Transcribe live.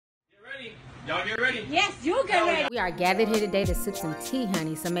Y'all get ready? Yes, you get ready. We are gathered here today to sip some tea,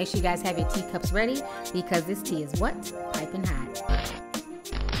 honey. So make sure you guys have your teacups ready because this tea is what? Piping hot.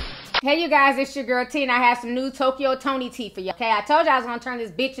 Hey you guys, it's your girl T and I have some new Toni tea for you. Okay, I told you I was going to turn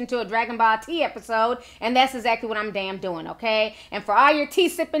this bitch into a Dragon Ball tea episode, and that's exactly what I'm damn doing, okay? And for all your tea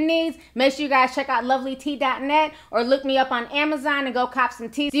sipping needs, make sure you guys check out lovelyti.net or look me up on Amazon and go cop some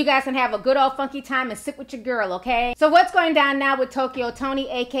tea so you guys can have a good old funky time and sip with your girl, okay? So what's going down now with Toni,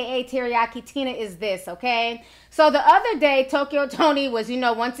 aka Teriyaki Tina, is this, okay? So the other day, Toni was,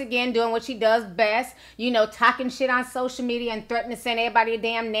 once again doing what she does best, talking shit on social media and threatening to send everybody a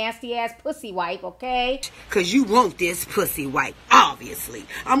damn nasty ass pussy wipe, okay? Cause you want this pussy wipe, obviously.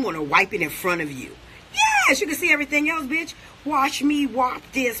 I'm gonna wipe it in front of you. Yes, you can see everything else, bitch. Watch me wipe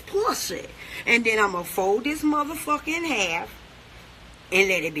this pussy. And then I'm gonna fold this motherfucker in half and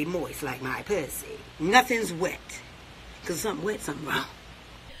let it be moist like my pussy. Nothing's wet. Cause something wet, something wrong.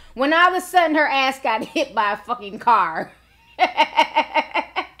 When all of a sudden her ass got hit by a fucking car.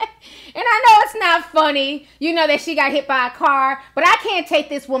 And I know it's not funny, that she got hit by a car, but I can't take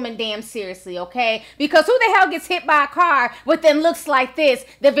this woman damn seriously, okay? Because who the hell gets hit by a car but then looks like this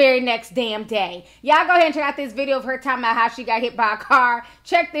the very next damn day? Y'all go ahead and check out this video of her talking about how she got hit by a car.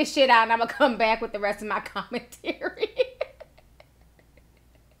 Check this shit out and I'm gonna come back with the rest of my commentary.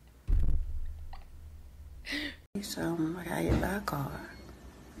 So I got hit by a car.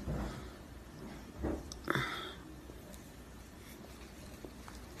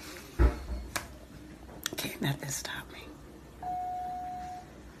 Can't nothing stop me.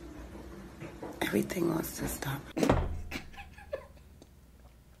 Everything wants to stop me. Got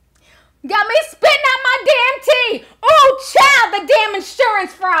me spitting out my damn tea. Oh, child, the damn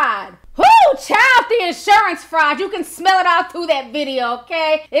insurance fraud. Oh, child, the insurance fraud. You can smell it all through that video,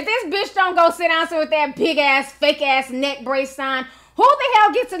 okay? If this bitch don't go sit down with that big ass, fake ass neck brace on, who the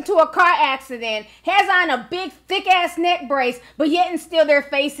hell gets into a car accident, has on a big, thick-ass neck brace, but yet and still their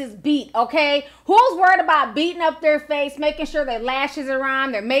face is beat, okay? Who's worried about beating up their face, making sure their lashes are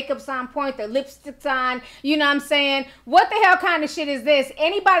on, their makeup's on point, their lipstick's on, you know what I'm saying? What the hell kind of shit is this?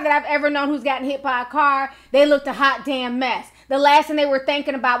 Anybody that I've ever known who's gotten hit by a car, they looked a hot damn mess. The last thing they were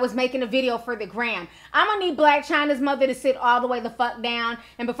thinking about was making a video for the gram. I'm gonna need Blac Chyna's mother to sit all the way the fuck down.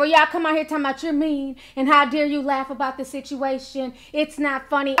 And before y'all come out here talking about you're mean and how dare you laugh about the situation, it's not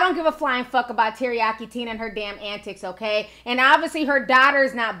funny. I don't give a flying fuck about Teriyaki Tina and her damn antics, okay? And obviously her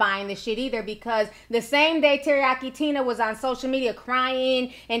daughter's not buying this shit either because the same day Teriyaki Tina was on social media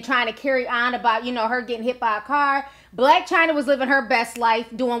crying and trying to carry on about, her getting hit by a car, Blac Chyna was living her best life,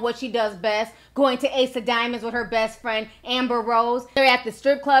 doing what she does best, going to Ace of Diamonds with her best friend, Amber Rose. They're at the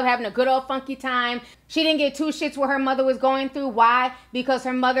strip club having a good old funky time. She didn't get two shits what her mother was going through. Why? Because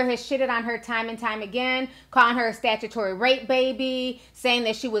her mother has shitted on her time and time again, calling her a statutory rape baby, saying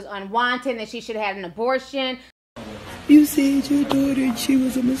that she was unwanted and that she should have had an abortion. You said your daughter and she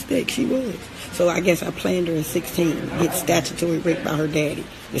was a mistake. She was. So I guess I planned her at 16, get statutory raped by her daddy.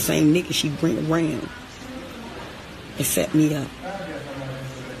 The same nigga she bring around. It set me up.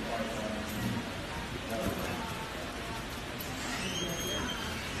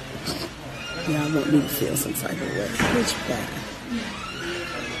 Y'all want me to feel some type of way. Bitch, bye.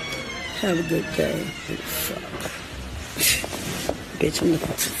 Have a good day. Fuck. Bitch, I'm looking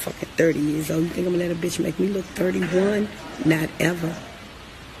fucking 30 years old. You think I'm gonna let a bitch make me look 31? Not ever.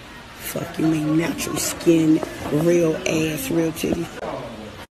 Fuck, you mean natural skin, real ass, real titties.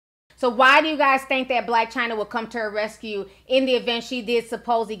 So why do you guys think that Blac Chyna will come to her rescue in the event she did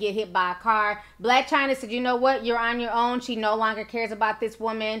supposedly get hit by a car? Blac Chyna said, you know what? You're on your own. She no longer cares about this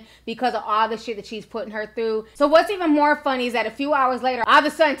woman because of all the shit that she's putting her through. So what's even more funny is that a few hours later, all of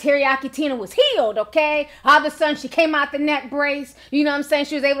a sudden, Teriyaki Tina was healed, okay? All of a sudden, she came out the neck brace. You know what I'm saying?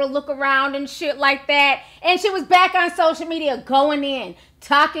 She was able to look around and shit like that. And she was back on social media going in,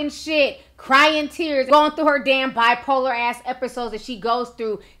 talking shit, crying tears, going through her damn bipolar ass episodes that she goes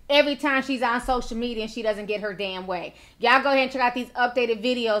through every time she's on social media and she doesn't get her damn way. Y'all go ahead and check out these updated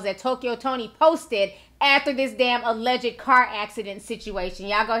videos that Toni posted after this damn alleged car accident situation.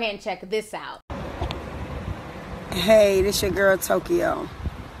 Y'all go ahead and check this out. Hey, this your girl Tokyo.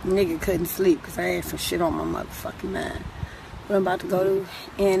 Nigga couldn't sleep because I had some shit on my motherfucking mind. But I'm about to go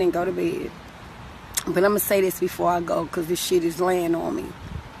in and go to bed. But I'm going to say this before I go because this shit is laying on me.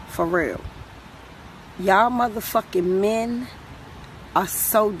 For real. Y'all motherfucking men are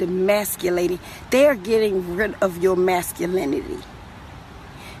so demasculating. They're getting rid of your masculinity.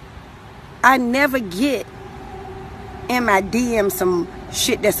 I never get in my DM some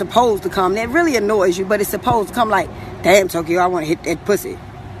shit that's supposed to come. That really annoys you, but it's supposed to come like, damn, Tokyo, I want to hit that pussy.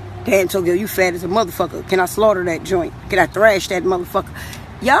 Damn, Tokyo, you fat as a motherfucker. Can I slaughter that joint? Can I thrash that motherfucker?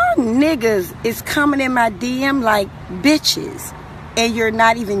 Y'all niggas is coming in my DM like bitches, and you're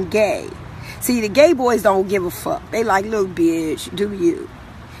not even gay. See, the gay boys don't give a fuck. They like, little bitch, do you.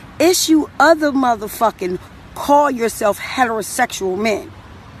 It's you other motherfucking call yourself heterosexual men.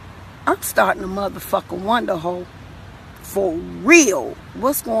 I'm starting to motherfucking wonder, ho, for real,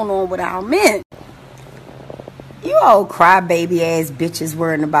 what's going on with our men? You old crybaby ass bitches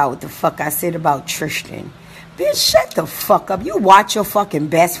worrying about what the fuck I said about Tristan. Bitch, shut the fuck up. You watch your fucking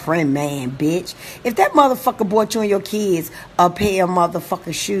best friend, man, bitch. If that motherfucker bought you and your kids a pair of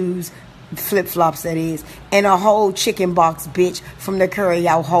motherfucking shoes, flip-flops that is, and a whole chicken box, bitch, from the curry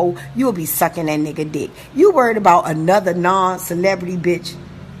out hole, you'll be sucking that nigga dick. You worried about another non-celebrity bitch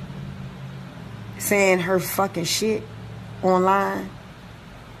saying her fucking shit online?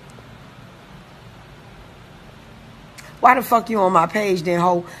 Why the fuck you on my page then,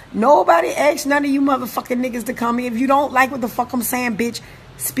 ho? Nobody asked none of you motherfucking niggas to come here. If you don't like what the fuck I'm saying, bitch,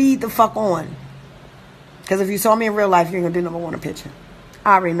 speed the fuck on. Because if you saw me in real life, you ain't gonna do number one a picture.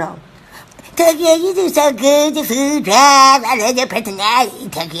 I already know. Takia, you do so good, the food drive, I love your personality,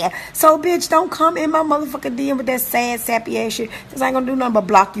 Takia. So, bitch, don't come in my motherfucking DM with that sad, sappy ass shit. Because I ain't gonna do nothing but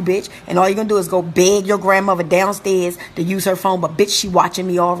block you, bitch. And all you gonna do is go beg your grandmother downstairs to use her phone. But, bitch, she watching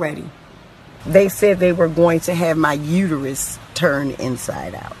me already. They said they were going to have my uterus turn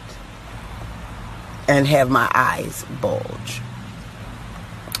inside out and have my eyes bulge.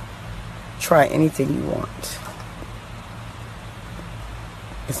 Try anything you want.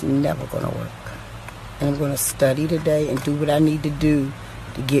 It's never going to work. And I'm going to study today and do what I need to do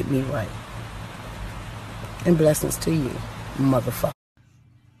to get me right. And blessings to you, motherfucker.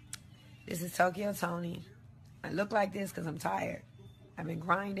 This is Toni. I look like this because I'm tired. I've been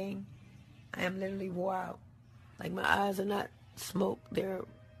grinding. I am literally wore out. Like, my eyes are not smoke. They're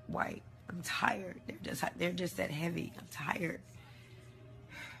white. I'm tired. They're just that heavy. I'm tired.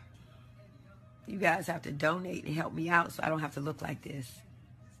 You guys have to donate and help me out so I don't have to look like this.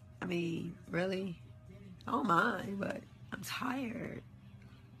 I mean, really? I don't mind, but I'm tired.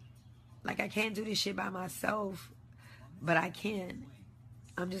 Like, I can't do this shit by myself, but I can.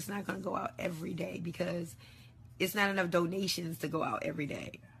 I'm just not going to go out every day because it's not enough donations to go out every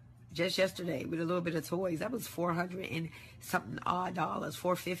day. Just yesterday, with a little bit of toys, that was $400 and something odd dollars,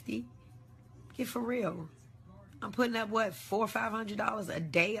 $450. Get for real. I'm putting up, what, $400 or $500 a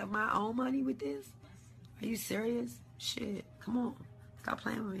day of my own money with this? Are you serious? Shit, come on. Stop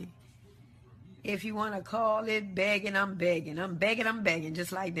playing with me. If you want to call it begging, I'm begging. I'm begging,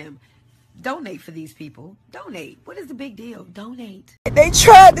 just like them. Donate for these people. Donate. What is the big deal? Donate. They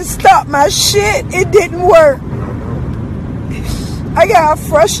tried to stop my shit. It didn't work. I got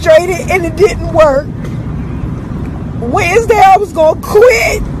frustrated and it didn't work. Wednesday I was going to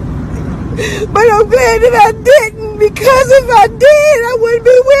quit. But I'm glad that I didn't, because if I did, I wouldn't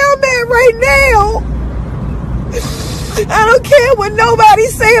be where I'm at right now. I don't care what nobody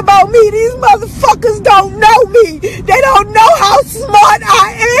say about me. These motherfuckers don't know me. They don't know how smart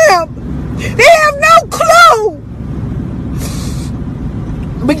I am. They have no clue.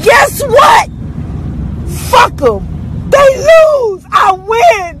 But guess what? Fuck them. They lose. I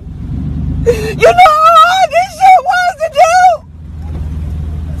win. You know how hard this shit was to do?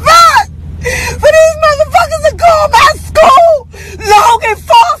 Fuck. For these motherfuckers to call my school, Logan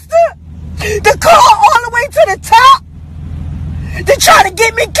Foster, to call all the way to the top, to try to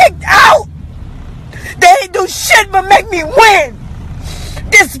get me kicked out. They ain't do shit but make me win.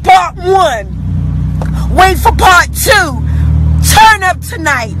 This is part one. Wait for part two. Turn up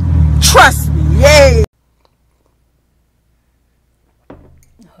tonight. Trust me. Yeah.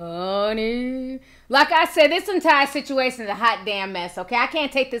 Honey, like I said, this entire situation is a hot damn mess, okay? I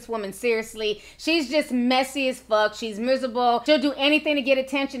can't take this woman seriously. She's just messy as fuck. She's miserable. She'll do anything to get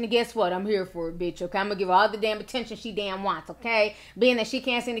attention, and guess what? I'm here for it, bitch, okay? I'm gonna give her all the damn attention she damn wants, okay? Being that she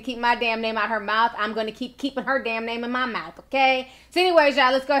can't seem to keep my damn name out her mouth, I'm gonna keep keeping her damn name in my mouth, okay? So anyways,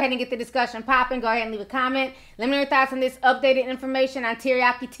 y'all, let's go ahead and get the discussion popping. Go ahead and leave a comment. Let me know your thoughts on this updated information on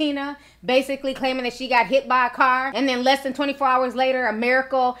Teriyaki Tina, basically claiming that she got hit by a car, and then less than 24 hours later, a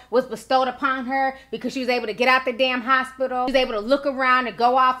miracle was bestowed upon her because she was able to get out the damn hospital. She was able to look around and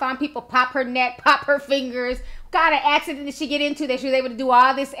go off on people, pop her neck, pop her fingers. What kind of accident did she get into that she was able to do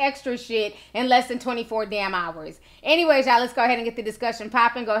all this extra shit in less than 24 damn hours? Anyways, y'all, let's go ahead and get the discussion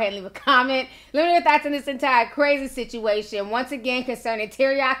popping. Go ahead and leave a comment. Let me know your thoughts on this entire crazy situation. Once again, concerning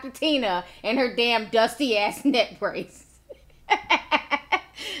Teriyaki Tina and her damn dusty ass neck brace.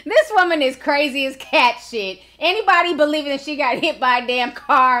 This woman is crazy as cat shit. Anybody believing that she got hit by a damn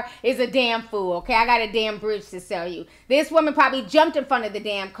car is a damn fool, okay? I got a damn bridge to sell you. This woman probably jumped in front of the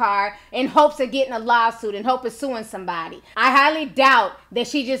damn car in hopes of getting a lawsuit, in hope of suing somebody. I highly doubt that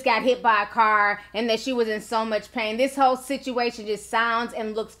she just got hit by a car and that she was in so much pain. This whole situation just sounds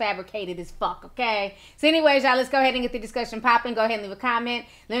and looks fabricated as fuck, okay? So anyways, y'all, let's go ahead and get the discussion popping. Go ahead and leave a comment.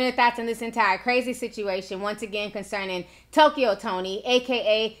 Let me know your thoughts on this entire crazy situation, once again concerning Tokyo Toni,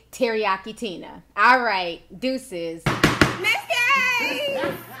 aka Teriyaki Tina. All right, deuces.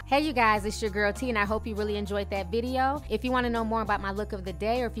 Hey you guys, it's your girl T, and I hope you really enjoyed that video. If you want to know more about my look of the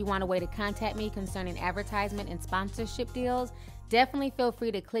day, or if you want a way to contact me concerning advertisement and sponsorship deals, definitely feel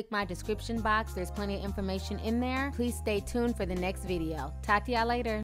free to click my description box. There's plenty of information in there. Please stay tuned for the next video. Talk to y'all later.